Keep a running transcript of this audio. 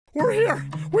We're here!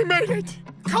 We made it!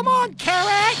 Come on,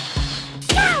 Karrot!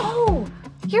 Oh,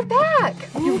 you're back!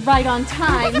 You're right on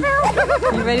time.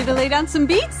 You ready to lay down some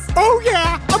beats? Oh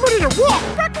yeah! I'm ready to walk!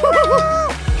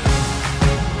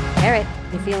 Karrot,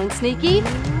 you feeling sneaky?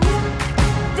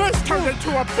 This turned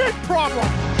into a big problem!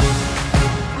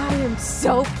 I am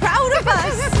so proud of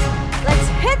us! Let's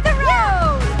hit the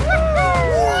road!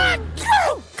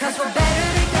 Cause we're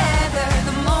better together,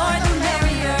 the more the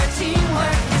merrier.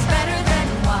 Teamwork is better than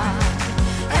one.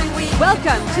 And we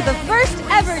Welcome to the first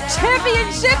ever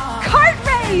championship kart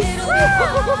race!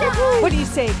 What do you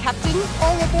say, Captain?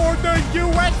 All aboard the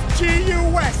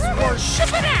USGUS! We're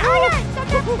shipping out!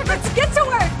 Let's get to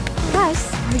work!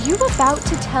 Gus, are you about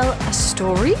to tell a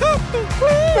story?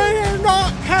 They're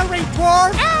not Harry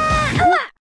Dwarf!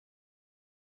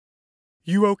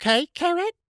 You okay,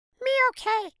 Karrot? Me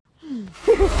okay.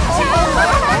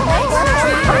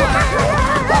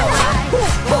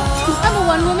 I'm a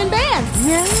one-woman band.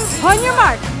 Yeah. On your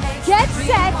mark, get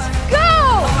set, go!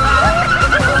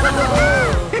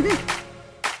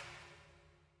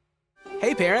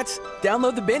 Hey parents,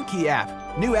 download the bentkey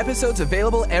app. New episodes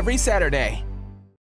available every Saturday.